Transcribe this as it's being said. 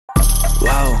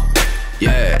Whoa,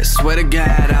 yeah, swear to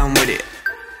God I'm with it.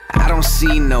 I don't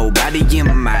see nobody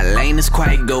in my lane that's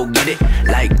quite go get it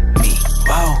like me.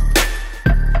 Whoa,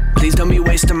 please don't be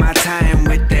wasting my time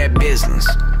with that business.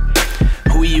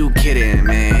 Who you kidding,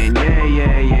 man?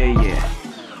 Yeah.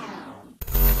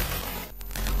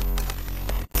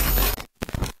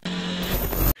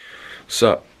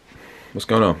 Sup? What's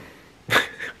going on?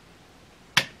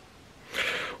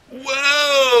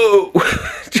 Whoa!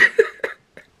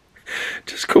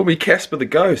 Just call me Casper the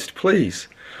Ghost, please.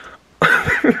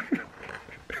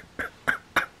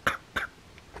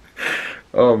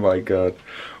 Oh my god.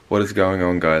 What is going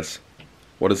on, guys?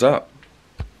 What is up?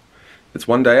 It's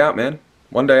one day out, man.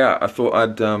 One day out. I thought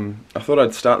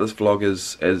I'd start this vlog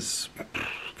as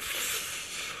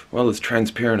well, as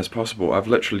transparent as possible. I've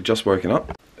literally just woken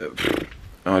up.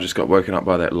 I just got woken up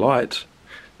by that light.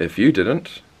 If you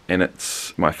didn't, and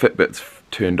it's my Fitbit's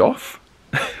turned off,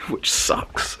 which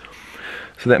sucks.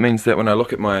 So that means that when I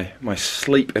look at my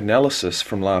sleep analysis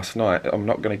from last night, I'm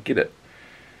not going to get it,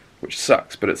 which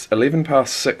sucks. But it's 11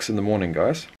 past 6 in the morning,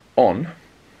 guys, on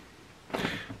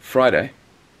Friday,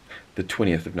 the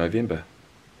 20th of November.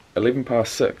 11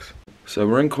 past 6. So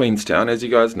we're in Queenstown, as you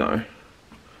guys know.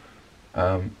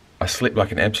 I slept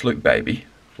like an absolute baby,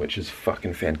 which is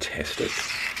fucking fantastic.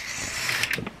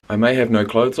 I may have no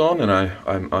clothes on, and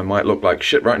I might look like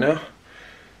shit right now,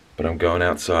 but I'm going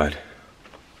outside.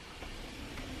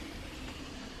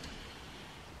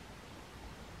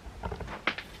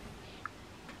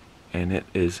 And it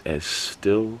is as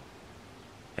still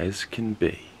as can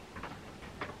be.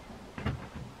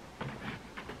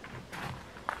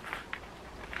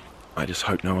 I just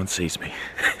hope no one sees me.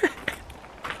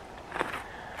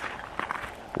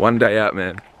 One day out,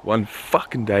 man. One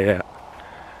fucking day out.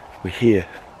 We're here.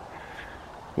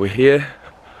 We're here.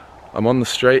 I'm on the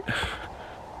street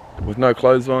with no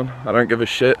clothes on. I don't give a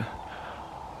shit.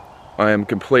 I am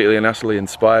completely and utterly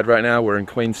inspired right now. We're in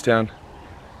Queenstown.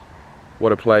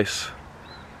 What a place.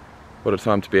 What a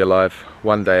time to be alive.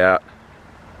 One day out.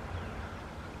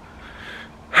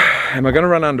 Am I going to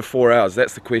run under 4 hours?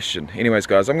 That's the question. Anyways,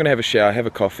 guys, I'm going to have a shower, have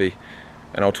a coffee,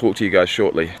 and I'll talk to you guys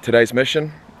shortly. Today's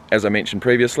mission, as I mentioned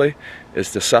previously,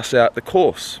 is to suss out the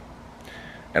course.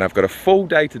 And I've got a full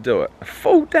day to do it. A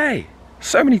full day.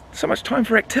 So much time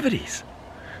for activities.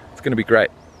 It's going to be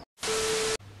great.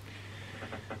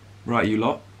 Right, you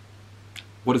lot.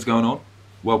 What is going on?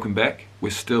 Welcome back. We're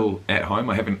still at home.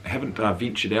 I haven't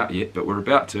ventured out yet, but we're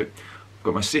about to. I've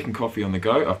got my second coffee on the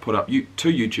go. I've put up 2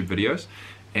 YouTube videos.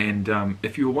 And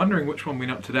if you were wondering which one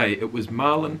went up today, it was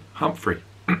Marlon Humphrey.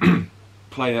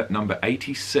 Player number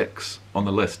 86 on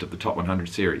the list of the top 100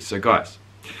 series. So guys,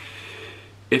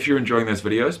 if you're enjoying those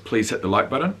videos, please hit the like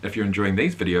button. If you're enjoying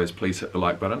these videos, please hit the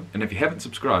like button. And if you haven't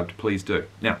subscribed, please do.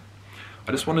 Now,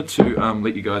 I just wanted to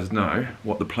let you guys know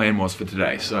what the plan was for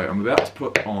today. So I'm about to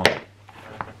put on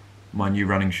my new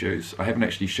running shoes. I haven't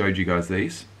actually showed you guys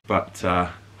these, but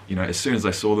you know, as soon as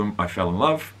I saw them, I fell in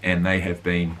love, and they have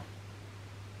been,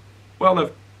 well,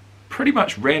 they've pretty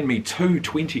much ran me 2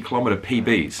 20-kilometer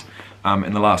PBs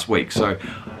in the last week, so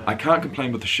I can't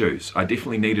complain with the shoes. I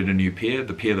definitely needed a new pair.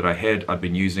 The pair that I had, I'd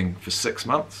been using for 6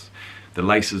 months. The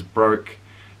laces broke.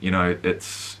 You know,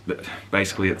 it's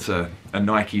basically it's a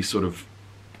Nike sort of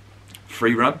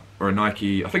free run, or a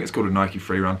Nike, I think it's called a Nike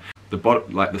free run. The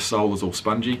bottom, like the sole is all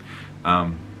spongy.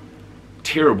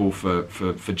 Terrible for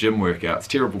gym workouts,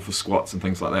 terrible for squats and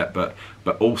things like that,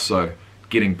 but also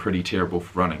getting pretty terrible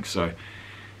for running. So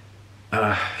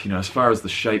you know, as far as the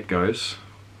shape goes,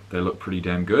 they look pretty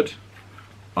damn good.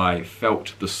 I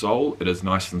felt the sole, it is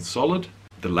nice and solid.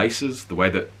 The laces, the way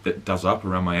that it does up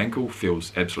around my ankle,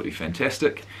 feels absolutely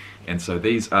fantastic. And so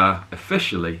these are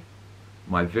officially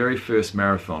my very first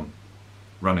marathon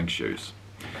running shoes.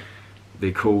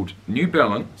 They're called New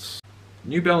Balance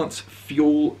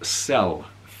Fuel Cell.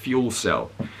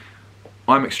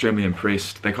 I'm extremely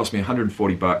impressed. They cost me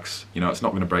 140 bucks. You know, it's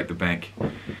not going to break the bank.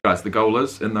 Guys, the goal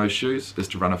is, in those shoes, is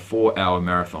to run a 4-hour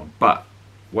marathon. But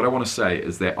what I want to say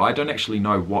is that I don't actually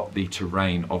know what the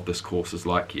terrain of this course is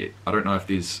like yet. I don't know if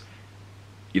there's,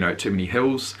 you know, too many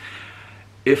hills.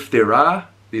 If there are,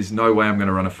 there's no way I'm going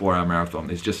to run a 4-hour marathon.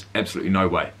 There's just absolutely no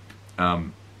way.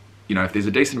 You know, if there's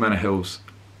a decent amount of hills,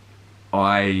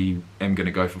 I am going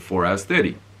to go for 4 hours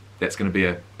 30. That's going to be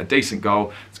a decent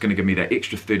goal. It's going to give me that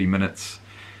extra 30 minutes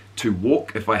to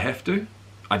walk if I have to.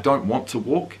 I don't want to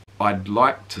walk. I'd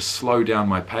like to slow down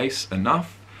my pace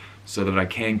enough so that I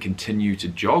can continue to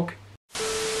jog.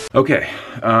 Okay,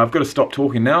 I've got to stop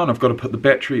talking now, and I've got to put the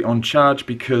battery on charge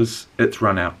because it's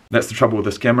run out. That's the trouble with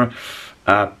this camera.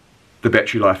 The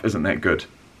battery life isn't that good.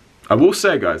 I will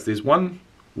say, guys, there's one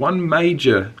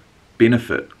major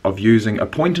benefit of using a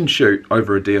point and shoot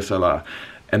over a DSLR,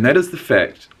 and that is the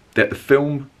fact that the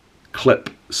film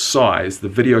clip size, the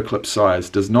video clip size,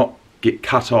 does not get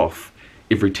cut off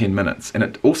every 10 minutes, and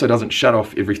it also doesn't shut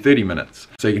off every 30 minutes.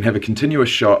 So you can have a continuous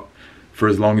shot for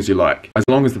as long as you like, as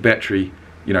long as the battery,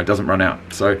 you know, doesn't run out.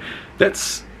 So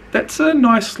that's a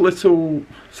nice little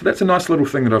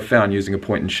thing that I've found using a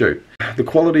point and shoot. The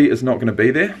quality is not going to be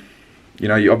there. You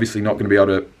know, you're obviously not going to be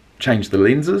able to change the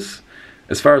lenses.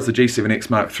 As far as the G7X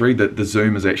Mark III, the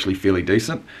zoom is actually fairly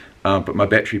decent, but my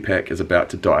battery pack is about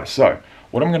to die. So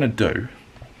what I'm going to do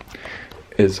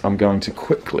is I'm going to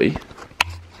quickly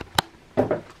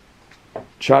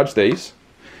charge these,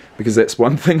 because that's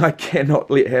one thing I cannot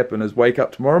let happen, is wake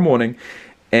up tomorrow morning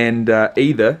and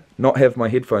either not have my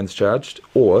headphones charged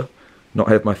or not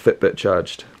have my Fitbit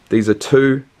charged. These are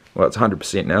two, well, it's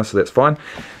 100% now, so that's fine,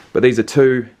 but these are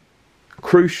two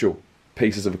crucial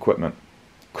pieces of equipment.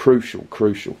 Crucial.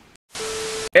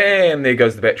 And there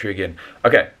goes the battery again.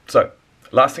 Okay, so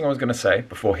last thing I was going to say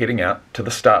before heading out to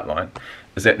the start line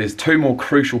is that there's two more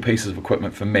crucial pieces of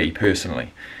equipment for me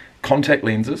personally. Contact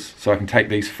lenses, so I can take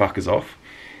these fuckers off,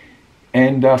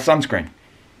 and sunscreen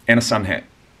and a sun hat.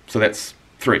 So that's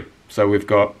 3. So we've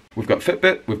got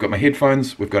Fitbit, we've got my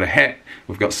headphones, we've got a hat,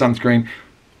 we've got sunscreen,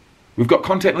 we've got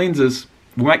contact lenses.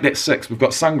 We'll make that 6. We've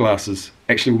got sunglasses.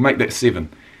 Actually, we'll make that 7.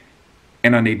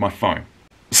 And I need my phone.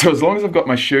 So as long as I've got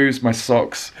my shoes, my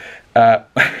socks,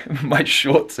 my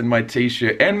shorts and my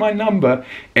t-shirt and my number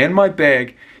and my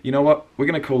bag, you know what? We're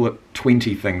going to call it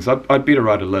 20 things. I'd better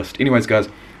write a list. Anyways, guys,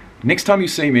 next time you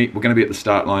see me, we're going to be at the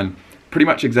start line pretty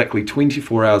much exactly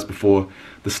 24 hours before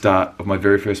the start of my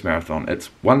very first marathon. It's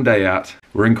one day out.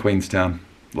 We're in Queenstown,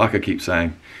 like I keep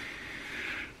saying.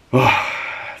 Oh,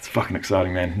 it's fucking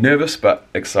exciting, man. Nervous, but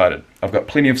excited. I've got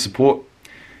plenty of support,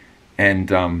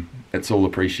 and it's all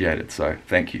appreciated, so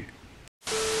thank you.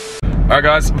 Alright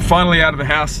guys, I'm finally out of the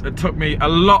house. It took me a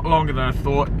lot longer than I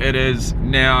thought. It is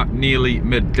now nearly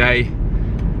midday.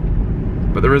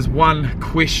 But there is one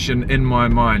question in my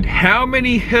mind. How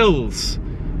many hills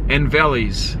and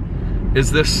valleys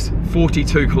is this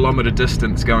 42-kilometer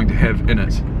distance going to have in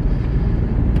it?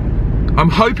 I'm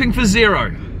hoping for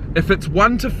 0. If it's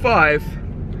 1 to 5,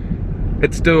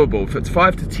 it's doable. If it's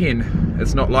 5 to 10,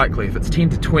 it's not likely. If it's 10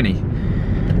 to 20,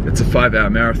 it's a 5-hour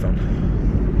marathon.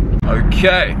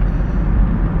 Okay,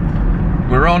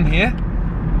 we're on here.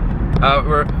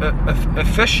 We're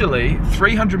officially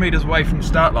 300 meters away from the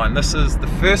start line. This is the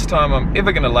first time I'm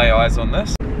ever going to lay eyes on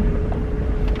this.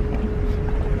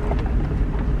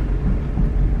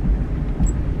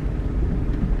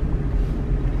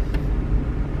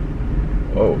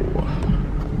 Oh.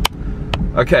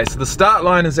 Okay, so the start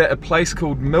line is at a place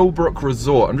called Millbrook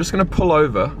Resort. I'm just going to pull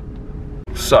over.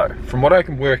 So, from what I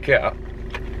can work out,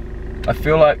 I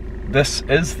feel like this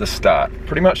is the start.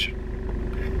 Pretty much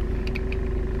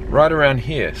right around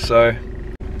here. So,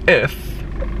 if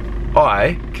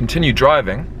I continue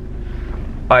driving,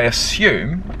 I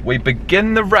assume we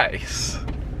begin the race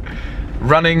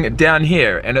running down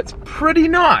here, and it's pretty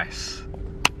nice.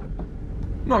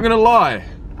 Not gonna lie.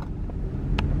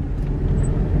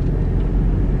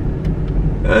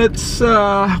 It's,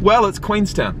 well, it's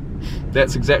Queenstown.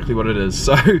 That's exactly what it is.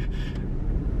 So,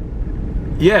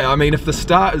 yeah, I mean, if the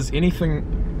start is anything,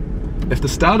 if the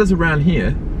start is around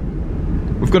here,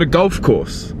 we've got a golf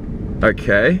course.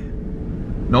 Okay,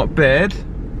 not bad.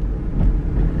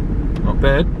 Not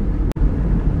bad.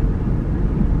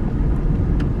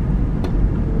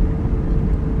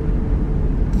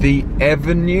 The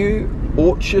Avenue,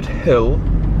 Orchard Hill.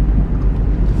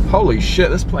 Holy shit,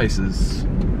 this place is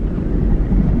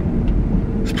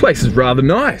rather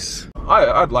nice.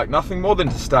 I'd like nothing more than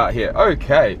to start here.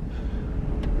 Okay,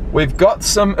 we've got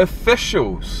some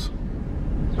officials.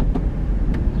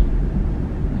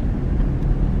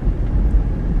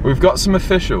 We've got some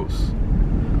officials.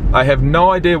 I have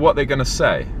no idea what they're gonna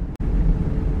say.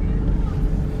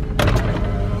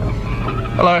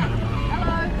 Hello.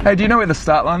 Hello. Hey, do you know where the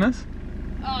start line is?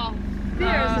 Oh,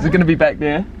 there Is it gonna be back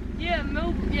there? Yeah,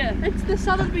 yeah. It's the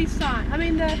Sotheby's sign. I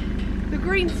mean the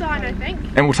green sign, I think.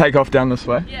 And we'll take off down this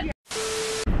way? Yeah.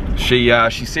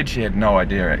 She said she had no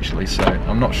idea actually, so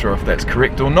I'm not sure if that's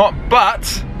correct or not,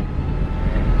 but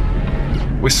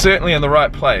we're certainly in the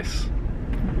right place.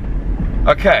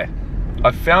 Okay,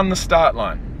 I've found the start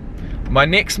line. My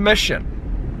next mission,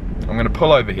 I'm gonna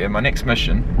pull over here, my next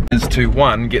mission is to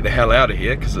 1, get the hell out of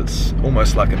here because it's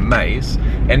almost like a maze,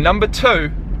 and number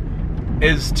 2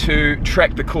 is to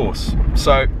track the course.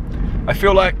 So I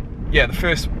feel like, yeah, the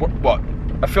first,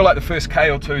 I feel like the first K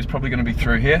or 2 is probably gonna be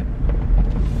through here.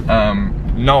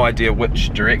 No idea which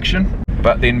direction,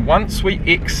 but then once we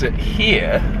exit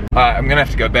here, I'm gonna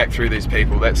have to go back through these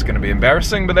people. That's gonna be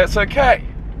embarrassing, but that's okay.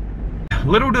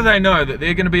 Little do they know that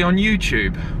they're gonna be on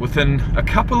YouTube within a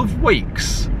couple of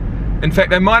weeks. In fact,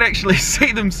 they might actually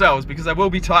see themselves, because I will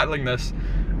be titling this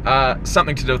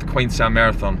something to do with the Queenstown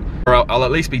Marathon. Or I'll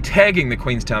at least be tagging the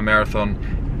Queenstown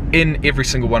Marathon in every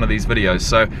single one of these videos.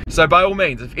 So by all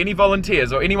means, if any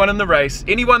volunteers or anyone in the race,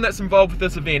 anyone that's involved with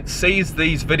this event sees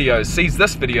these videos, sees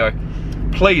this video,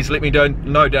 please let me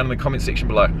know down in the comment section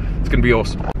below. It's gonna be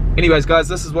awesome. Anyways guys,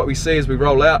 this is what we see as we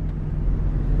roll out.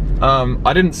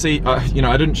 I didn't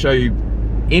show you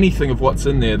anything of what's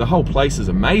in there. The whole place is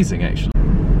amazing actually.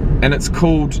 And it's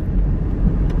called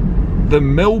the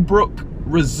Millbrook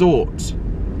Resort.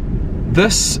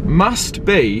 This must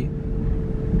be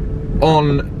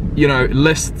on, you know,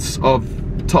 lists of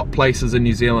top places in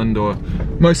New Zealand or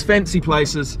most fancy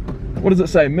places. What does it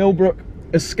say? Millbrook,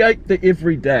 escape the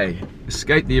everyday.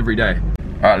 Escape the everyday.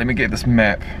 Alright, let me get this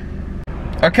map.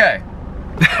 Okay.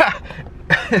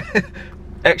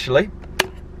 Actually,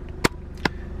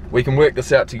 we can work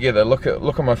this out together. Look at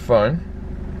my phone.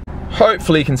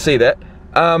 Hopefully you can see that.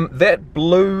 That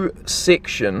blue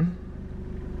section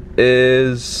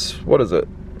is, what is it?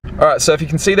 Alright, so if you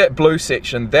can see that blue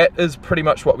section, that is pretty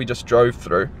much what we just drove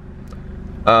through.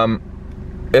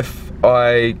 If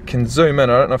I can zoom in,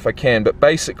 I don't know if I can, but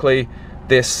basically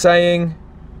they're saying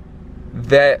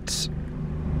that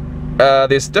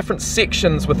there's different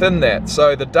sections within that.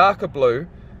 So the darker blue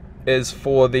is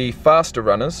for the faster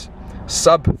runners,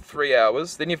 sub 3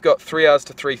 hours, then you've got 3 hours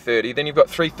to 3:30, then you've got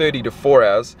 3:30 to 4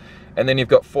 hours, and then you've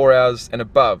got 4 hours and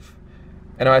above.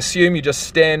 And I assume you just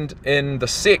stand in the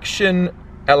section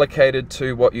allocated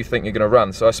to what you think you're going to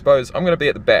run. So I suppose I'm going to be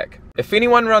at the back. If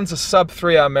anyone runs a sub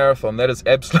 3 hour marathon, that is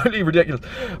absolutely ridiculous.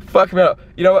 Fuck them out.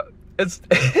 You know what?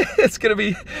 It's gonna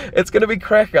be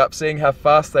crack up seeing how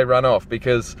fast they run off,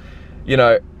 because, you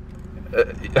know,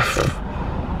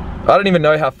 I don't even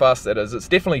know how fast that is. It's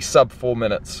definitely sub 4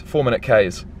 minutes, 4-minute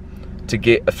Ks to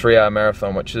get a 3 hour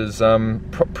marathon, which is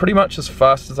pretty much as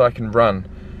fast as I can run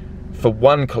for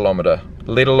 1 kilometer,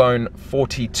 let alone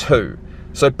 42.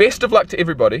 So best of luck to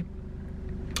everybody.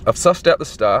 I've sussed out the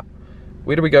start.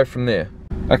 Where do we go from there?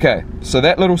 Okay, so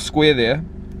that little square there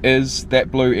is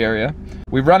that blue area.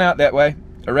 We run out that way,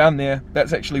 around there.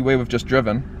 That's actually where we've just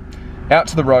driven. Out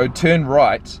to the road, turn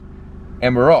right,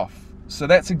 and we're off. So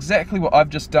that's exactly what I've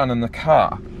just done in the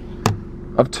car.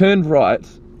 I've turned right,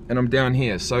 and I'm down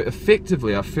here. So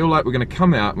effectively, I feel like we're gonna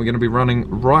come out, and we're gonna be running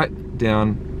right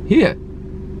down here.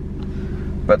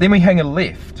 But then we hang a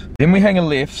left. Then we hang a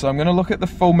left, so I'm gonna look at the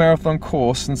full marathon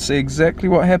course and see exactly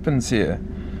what happens here.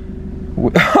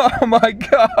 Oh my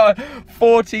god,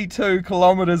 42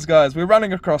 kilometers, guys. We're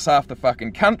running across half the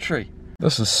fucking country.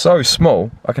 This is so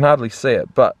small, I can hardly see it,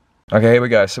 but okay, here we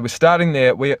go. So we're starting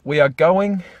there. We are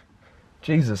going,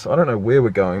 Jesus, I don't know where we're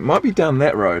going. It might be down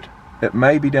that road. It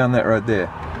may be down that road there.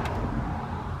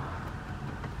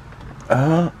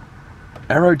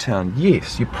 Arrowtown,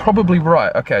 yes, you're probably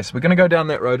right. Okay, so we're gonna go down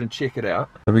that road and check it out.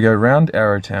 So we go round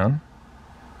Arrowtown.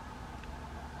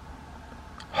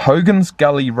 Hogan's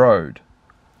Gully Road.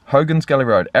 Hogan's Gully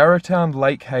Road. Arrowtown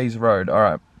Lake Hayes Road.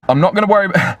 Alright. I'm not going to worry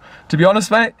about, to be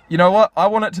honest mate, you know what? I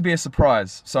want it to be a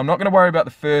surprise. So I'm not going to worry about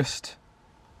the first,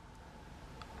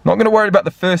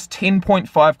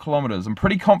 10.5 kilometers. I'm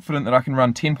pretty confident that I can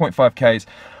run 10.5 Ks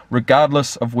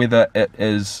regardless of whether it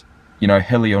is, you know,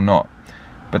 hilly or not.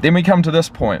 But then we come to this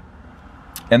point.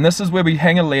 And this is where we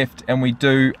hang a left and we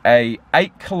do a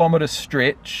 8-kilometer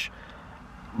stretch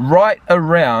right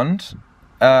around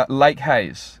Lake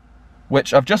Hayes,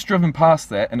 which I've just driven past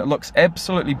that and it looks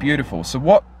absolutely beautiful. So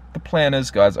what the plan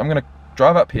is, guys, I'm going to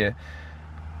drive up here,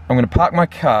 I'm going to park my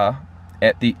car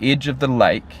at the edge of the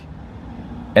lake,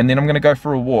 and then I'm going to go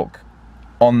for a walk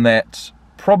on that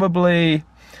probably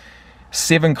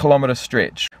 7-kilometer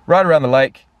stretch right around the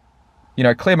lake. You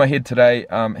know, clear my head today,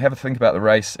 have a think about the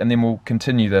race, and then we'll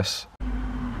continue this.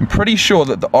 I'm pretty sure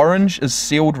that the orange is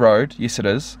sealed road, yes it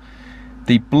is.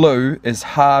 The blue is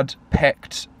hard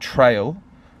packed trail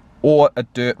or a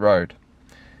dirt road.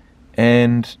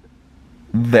 And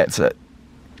that's it.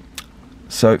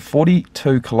 So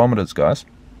 42 kilometers, guys.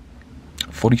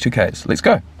 42 Ks. Let's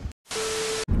go.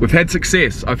 We've had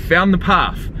success. I've found the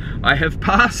path. I have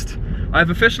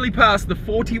officially passed the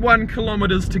 41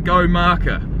 kilometers to go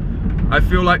marker. I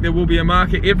feel like there will be a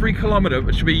marker every kilometer,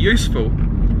 which will be useful.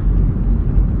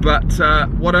 But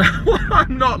what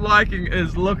I'm not liking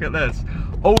is, look at this.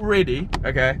 Already,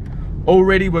 okay,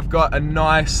 already we've got a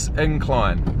nice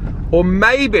incline. Or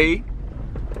maybe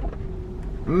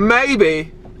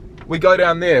we go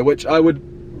down there, which I would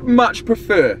much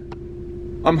prefer.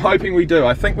 I'm hoping we do.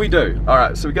 I think we do.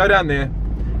 Alright, so we go down there,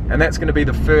 and that's going to be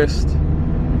the first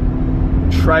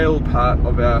trail part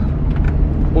of our,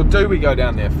 or do we go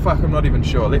down there? Fuck, I'm not even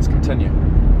sure. Let's continue.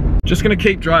 Just going to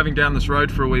keep driving down this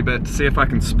road for a wee bit to see if I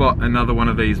can spot another one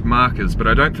of these markers, but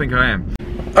I don't think I am.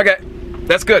 Okay,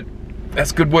 that's good.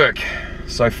 That's good work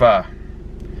so far.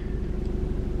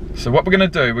 So what we're going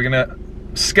to do, we're going to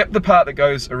skip the part that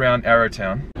goes around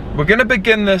Arrowtown. We're going to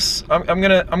begin this, I'm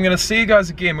going to see you guys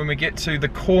again when we get to the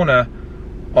corner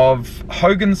of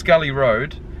Hogan's Gully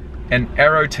Road and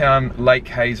Arrowtown Lake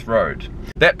Hayes Road.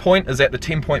 That point is at the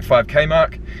 10.5k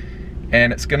mark,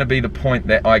 and it's going to be the point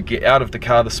that I get out of the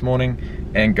car this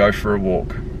morning and go for a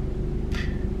walk.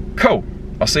 Cool,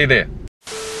 I'll see you there.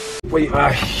 We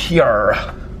are here.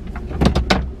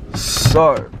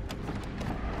 So,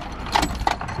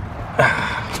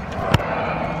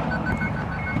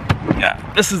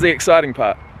 yeah, this is the exciting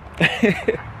part.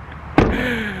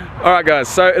 Alright guys,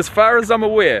 so as far as I'm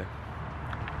aware,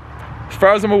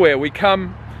 we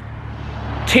come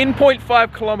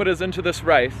 10.5 kilometers into this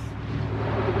race.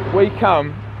 We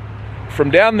come from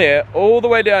down there all the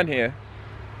way down here,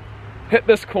 hit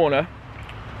this corner,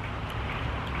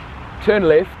 turn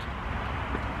left,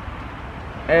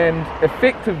 and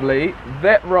effectively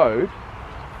that road,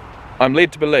 I'm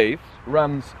led to believe,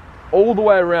 runs all the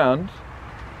way around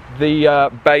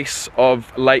the base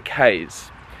of Lake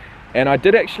Hayes. And I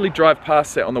did actually drive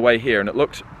past that on the way here, and it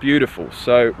looks beautiful.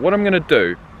 So what I'm going to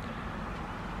do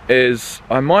is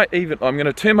I'm going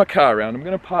to turn my car around, I'm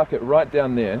going to park it right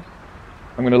down there,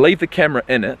 I'm going to leave the camera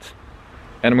in it,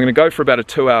 and I'm going to go for about a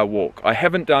 2-hour walk. I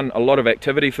haven't done a lot of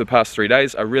activity for the past 3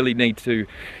 days. I really need to,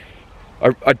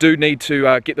 I do need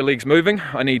to get the legs moving.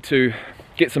 I need to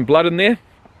get some blood in there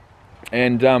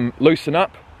and loosen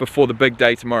up before the big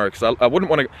day tomorrow, because I wouldn't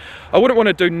want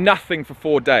to do nothing for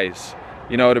 4 days.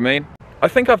 You know what I mean? I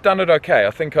think I've done it okay.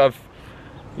 I think I've,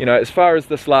 you know, as far as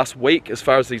this last week, as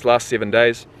far as these last 7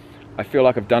 days, I feel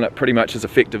like I've done it pretty much as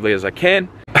effectively as I can.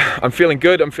 I'm feeling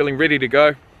good, I'm feeling ready to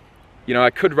go. You know, I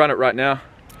could run it right now.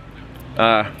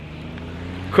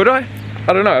 Could I?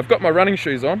 I don't know, I've got my running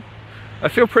shoes on. I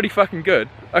feel pretty fucking good.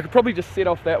 I could probably just set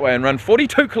off that way and run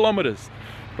 42 kilometers,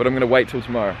 but I'm gonna wait till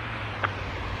tomorrow.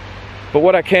 But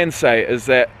what I can say is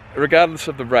that regardless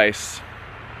of the race,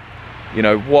 you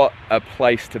know, what a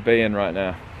place to be in right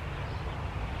now.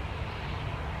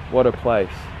 What a place.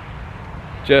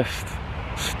 Just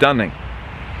stunning.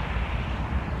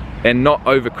 And not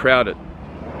overcrowded,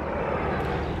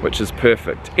 which is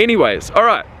perfect. Anyways,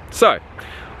 alright, so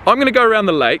I'm going to go around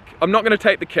the lake. I'm not going to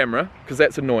take the camera because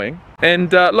that's annoying.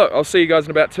 And look, I'll see you guys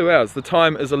in about 2 hours. The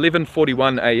time is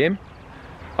 11:41 AM.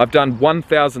 I've done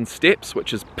 1,000 steps,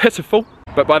 which is pitiful.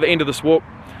 But by the end of this walk,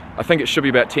 I think it should be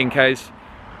about 10Ks.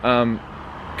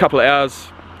 Couple of hours,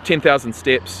 10,000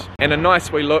 steps, and a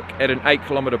nice wee look at an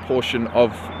 8-kilometer portion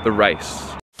of the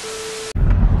race.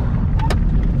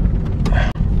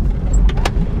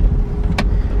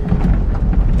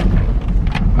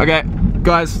 Okay,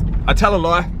 guys, I tell a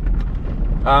lie.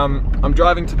 I'm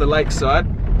driving to the lakeside,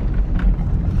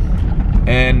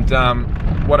 and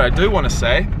what I do want to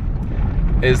say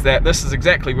is that this is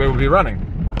exactly where we'll be running.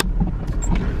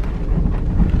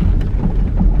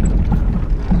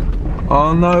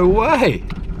 Oh, no way!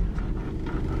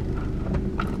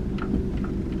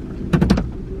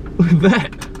 Look at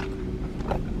that!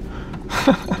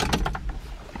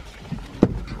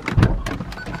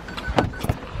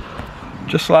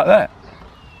 Just like that.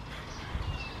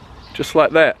 Just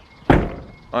like that.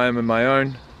 I am in my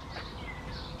own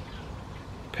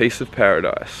piece of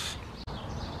paradise.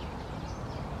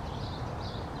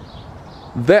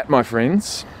 That, my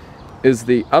friends, is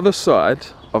the other side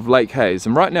of Lake Hayes,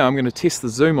 and right now I'm going to test the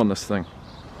zoom on this thing.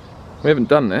 We haven't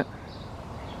done that.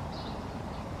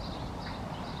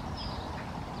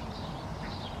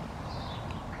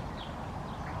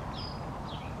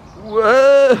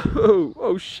 Whoa!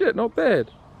 Oh shit, not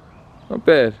bad. Not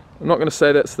bad. I'm not going to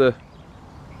say that's the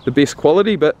best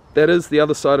quality, but that is the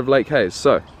other side of Lake Hayes.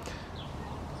 So,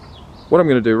 what I'm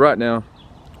going to do right now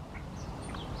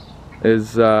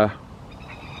is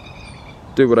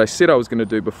do what I said I was going to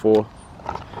do before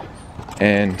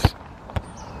and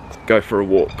go for a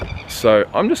walk. So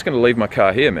I'm just going to leave my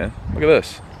car here, man. Look at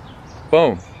this.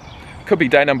 Boom. Could be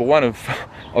day number 1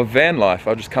 of van life.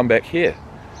 I'll just come back here.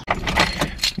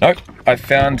 Nope, I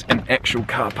found an actual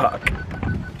car park.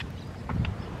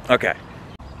 Okay.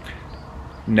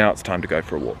 Now it's time to go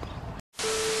for a walk.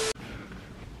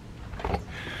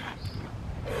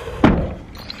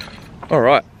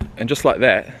 Alright, and just like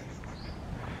that,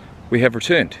 we have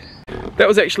returned. That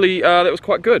was actually, that was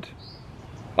quite good.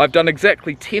 I've done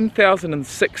exactly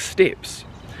 10,006 steps.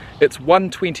 It's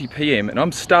 1:20 PM and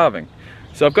I'm starving.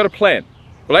 So I've got a plan.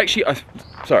 Well, actually,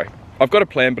 sorry, I've got a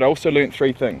plan, but I also learnt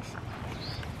 3 things.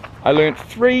 I learnt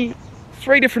three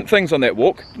different things on that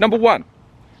walk. Number 1,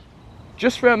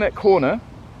 just round that corner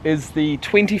is the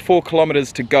 24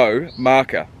 kilometers to go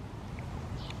marker.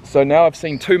 So now I've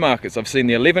seen 2 markers. I've seen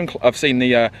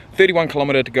the 31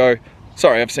 kilometer to go.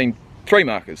 Sorry, I've seen 3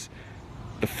 markers.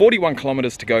 The 41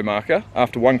 kilometers to go marker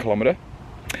after 1 kilometer.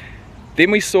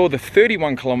 Then we saw the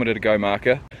 31 kilometer to go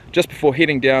marker just before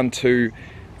heading down to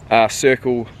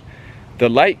circle the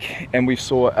lake, and we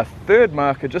saw a 3rd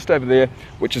marker just over there,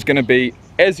 which is going to be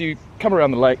as you come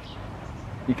around the lake,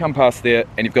 you come past there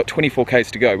and you've got 24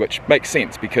 k's to go, which makes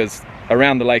sense because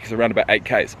around the lake is around about 8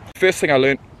 k's. First thing I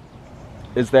learned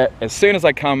is that as soon as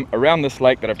I come around this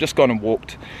lake that I've just gone and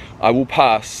walked, I will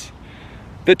pass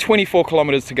the 24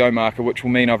 kilometers to go marker, which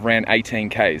will mean I've ran 18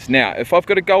 k's. Now, if I've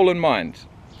got a goal in mind,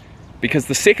 because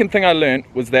the second thing I learned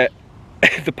was that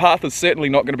the path is certainly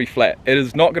not going to be flat. It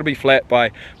is not going to be flat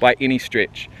by any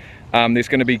stretch. There's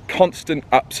going to be constant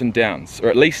ups and downs, or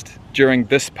at least during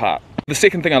this part. The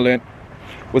second thing I learned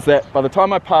was that by the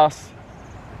time I pass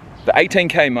the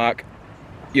 18k mark,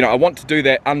 you know, I want to do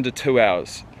that under 2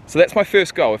 hours. So that's my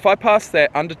first goal. If I pass that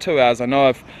under 2 hours, I know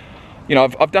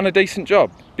I've done a decent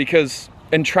job, because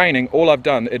in training all I've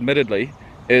done, admittedly,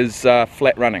 is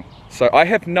flat running. So I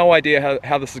have no idea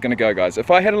how this is going to go, guys.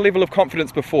 If I had a level of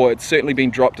confidence before, it's certainly been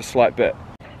dropped a slight bit.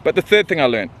 But the third thing I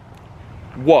learned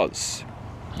was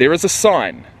there is a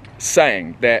sign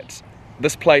saying that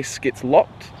this place gets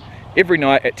locked every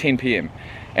night at 10 p.m.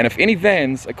 and if any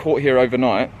vans are caught here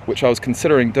overnight, which I was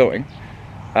considering doing,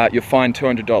 you're fined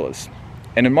 $200.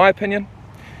 And in my opinion,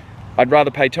 I'd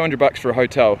rather pay 200 bucks for a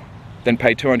hotel than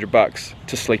pay 200 bucks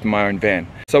to sleep in my own van.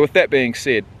 So with that being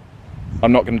said,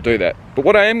 I'm not going to do that. But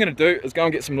what I am going to do is go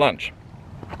and get some lunch.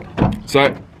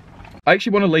 So I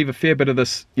actually want to leave a fair bit of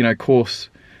this, you know, course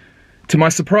to my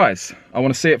surprise. I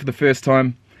want to see it for the first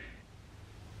time.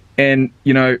 And,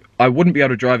 you know, I wouldn't be able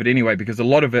to drive it anyway because a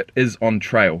lot of it is on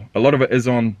trail. A lot of it is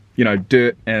on, you know,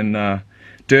 dirt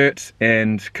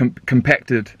and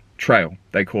compacted trail,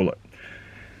 they call it.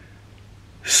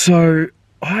 So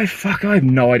I have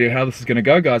no idea how this is going to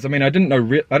go, guys. I mean, I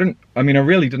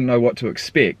really didn't know what to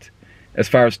expect as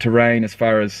far as terrain, as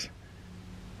far as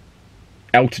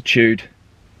altitude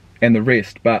and the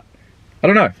rest, but I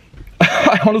don't know.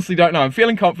 I honestly don't know. I'm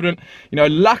feeling confident. You know,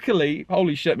 luckily,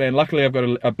 holy shit, man, luckily I've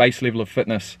got a base level of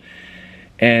fitness.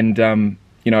 And,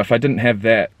 you know, if I didn't have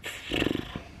that,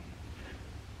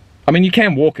 I mean, you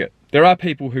can walk it. There are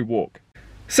people who walk.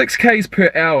 6 k's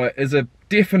per hour is a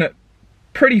definite,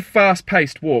 pretty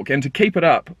fast-paced walk, and to keep it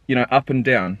up, you know, up and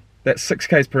down, that's 6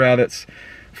 k's per hour, that's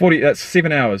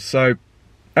 7 hours. So,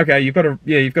 okay, you've got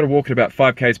to walk at about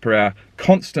 5 k's per hour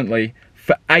constantly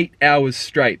for 8 hours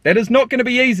straight. That is not going to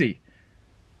be easy.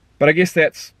 But I guess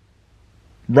that's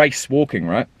race walking,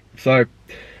 right? So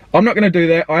I'm not going to do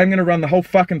that. I'm going to run the whole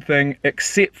fucking thing,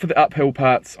 except for the uphill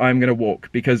parts. I'm going to walk,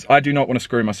 because I do not want to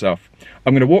screw myself.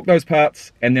 I'm going to walk those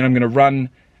parts, and then I'm going to run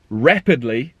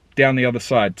rapidly down the other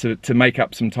side to make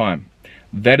up some time.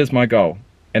 That is my goal,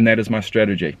 and that is my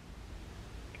strategy.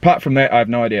 Apart from that, I have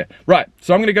no idea. Right,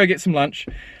 so I'm going to go get some lunch.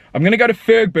 I'm going to go to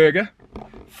Ferg Burger.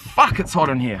 Fuck, it's hot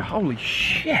in here. Holy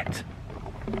shit.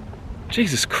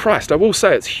 Jesus Christ, I will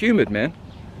say it's humid, man.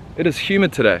 It is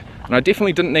humid today, and I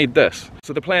definitely didn't need this.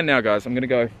 So the plan now, guys, I'm going to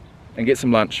go and get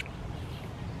some lunch.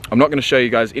 I'm not going to show you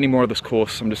guys any more of this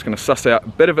course. I'm just going to suss out a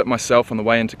bit of it myself on the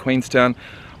way into Queenstown.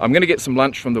 I'm going to get some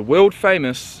lunch from the world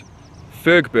famous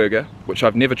Ferg Burger, which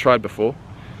I've never tried before.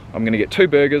 I'm going to get 2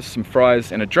 burgers, some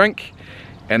fries and a drink,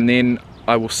 and then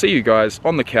I will see you guys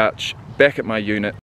on the couch back at my unit